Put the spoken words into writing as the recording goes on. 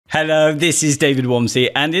Hello, this is David Wamsey,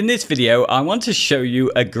 and in this video I want to show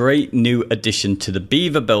you a great new addition to the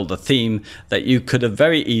Beaver Builder theme that you could have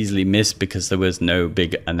very easily missed because there was no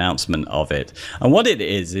big announcement of it. And what it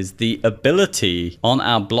is the ability on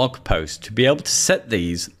our blog post to be able to set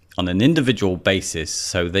these on an individual basis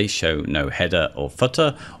so they show no header or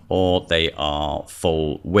footer, or they are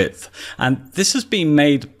full width. And this has been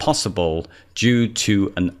made possible due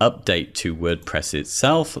to an update to WordPress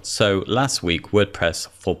itself. So last week WordPress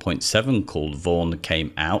 4.7 called Vaughan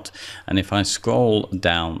came out, and if I scroll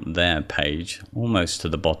down their page almost to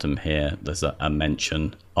the bottom here, there's a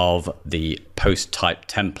mention of the post type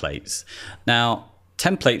templates. Now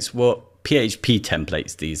templates were PHP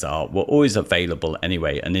templates, these were always available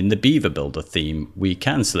anyway, and in the Beaver Builder theme we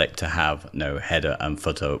can select to have no header and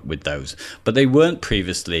footer with those, but they weren't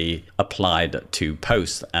previously applied to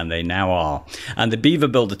posts, and they now are. And the Beaver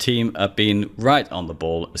Builder team have been right on the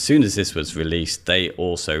ball. As soon as this was released, they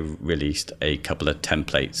also released a couple of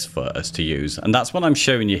templates for us to use, and that's what I'm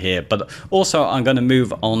showing you here. But also I'm going to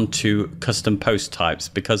move on to custom post types,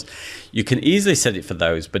 because you can easily set it for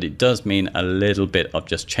those, but it does mean a little bit of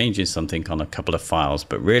just changing something on a couple of files,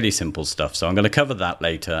 but really simple stuff. So I'm going to cover that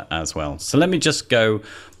later as well. So let me just go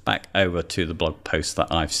back over to the blog post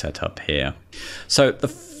that I've set up here. So the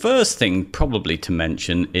first thing probably to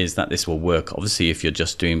mention is that this will work obviously if you're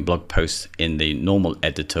just doing blog posts in the normal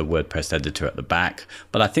editor, WordPress editor at the back.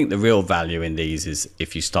 But I think the real value in these is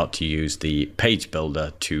if you start to use the page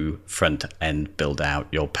builder to front end build out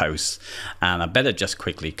your posts. And I better just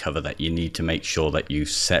quickly cover that you need to make sure that you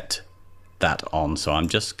set that on. So I'm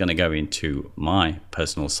just going to go into my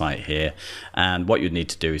personal site here, and what you need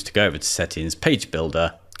to do is to go over to settings, page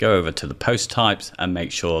builder, go over to the post types and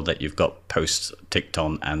make sure that you've got posts ticked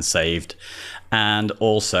on and saved. And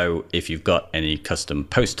also if you've got any custom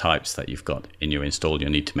post types that you've got in your install, you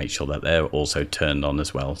need to make sure that they're also turned on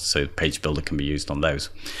as well, so page builder can be used on those.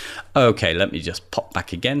 Okay, let me just pop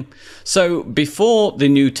back again. So before the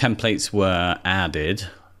new templates were added,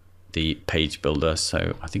 the page builder,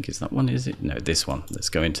 so I think it's that one, is it? No, this one. Let's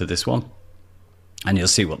go into this one and you'll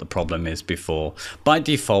see what the problem is. Before, by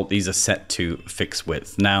default these are set to fixed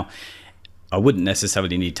width. Now I wouldn't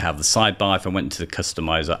necessarily need to have the sidebar. If I went to the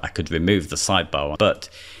customizer I could remove the sidebar, but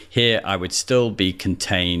here I would still be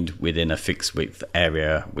contained within a fixed width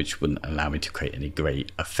area, which wouldn't allow me to create any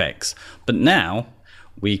great effects. But now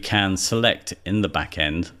we can select in the back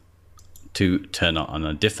end to turn on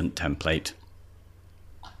a different template,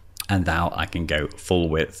 and now I can go full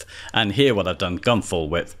width. And here what I've done, gone full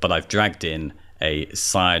width, but I've dragged in a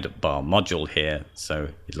sidebar module here, so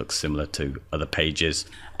it looks similar to other pages.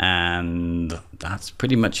 And that's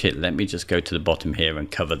pretty much it. Let me just go to the bottom here and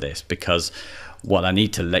cover this, because what I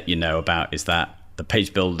need to let you know about is that the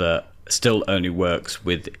page builder still only works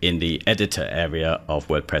within the editor area of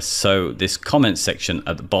WordPress. So this comment section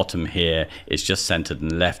at the bottom here is just centered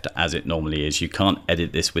and left as it normally is. You can't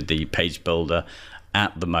edit this with the page builder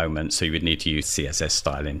at the moment, so you would need to use CSS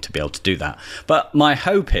styling to be able to do that. But my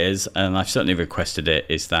hope is, and I've certainly requested it,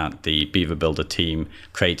 is that the Beaver Builder team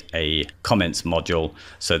create a comments module,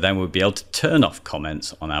 so then we'll be able to turn off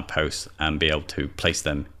comments on our posts and be able to place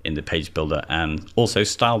them in the page builder and also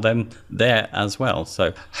style them there as well.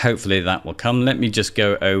 So hopefully that will come. Let me just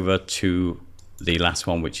go over to the last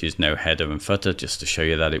one, which is no header and footer, just to show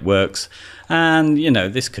you that it works. And you know,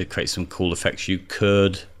 this could create some cool effects. You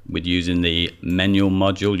could, with using the manual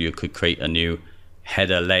module, you could create a new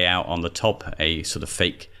header layout on the top, a sort of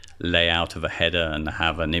fake layout of a header, and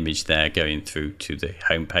have an image there going through to the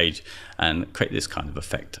home page and create this kind of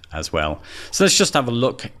effect as well. So let's just have a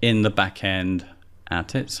look in the back end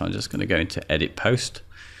at it. So I'm just going to go into edit post.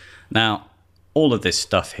 Now all of this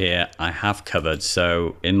stuff here I have covered,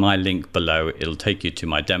 so in my link below it'll take you to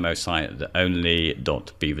my demo site at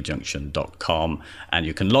only.beaverjunction.com, and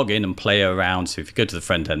you can log in and play around. So if you go to the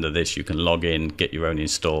front end of this, you can log in, get your own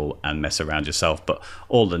install and mess around yourself, but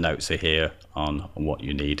all the notes are here on what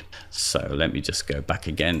you need. So let me just go back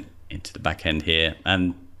again into the back end here,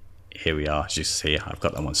 and here we are. As you see, I've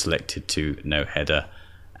got that one selected to no header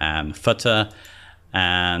and footer,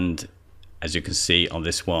 and as you can see on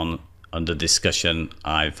this one, under discussion,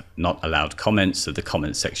 I've not allowed comments, so the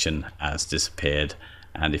comment section has disappeared.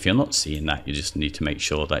 And if you're not seeing that, you just need to make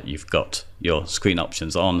sure that you've got your screen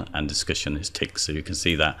options on and discussion is ticked, so you can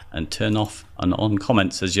see that, and turn off and on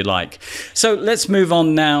comments as you like. So let's move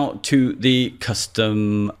on now to the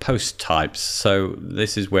custom post types. So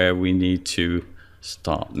this is where we need to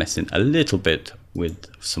start messing a little bit with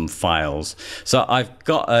some files. So I've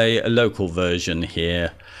got a local version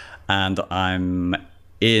here, and I'm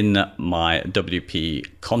in my WP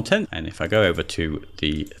content, and if I go over to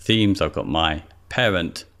the themes, I've got my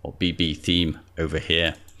parent or BB theme over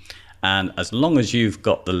here. And as long as you've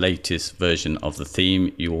got the latest version of the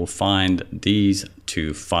theme, you will find these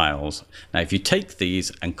two files. Now, if you take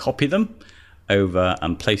these and copy them over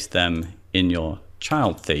and place them in your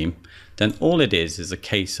child theme, then all it is a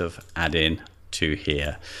case of adding to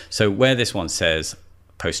here. So where this one says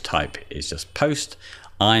post type is just post,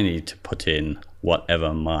 I need to put in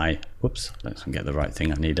whatever my, whoops, let's get the right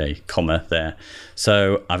thing. I need a comma there.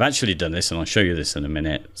 So I've actually done this, and I'll show you this in a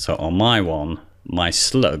minute. So on my one, my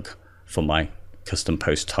slug for my custom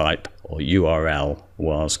post type or URL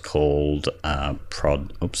was called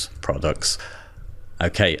products.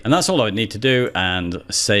 Okay, and that's all I need to do, and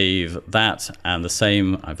save that. And the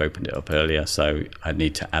same, I've opened it up earlier, so I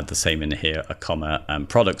need to add the same in here, a comma, and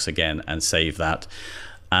products again, and save that.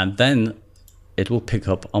 And then it will pick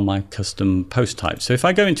up on my custom post type. So if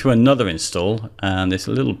I go into another install, and there's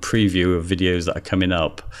a little preview of videos that are coming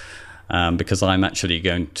up, because I'm actually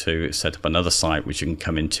going to set up another site which you can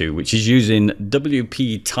come into, which is using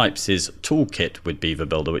WP Types' toolkit with Beaver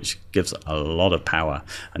Builder, which gives a lot of power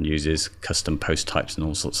and uses custom post types and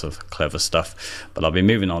all sorts of clever stuff. But I'll be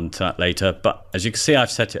moving on to that later. But as you can see,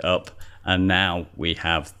 I've set it up, and now we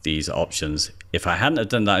have these options. If I hadn't have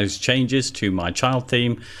done those changes to my child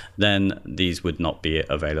theme, then these would not be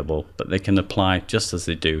available, but they can apply just as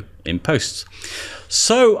they do in posts.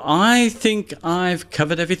 So I think I've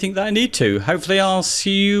covered everything that I need to. Hopefully I'll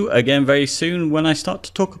see you again very soon when I start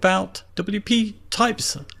to talk about WP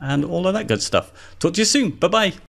types and all of that good stuff. Talk to you soon. Bye-bye.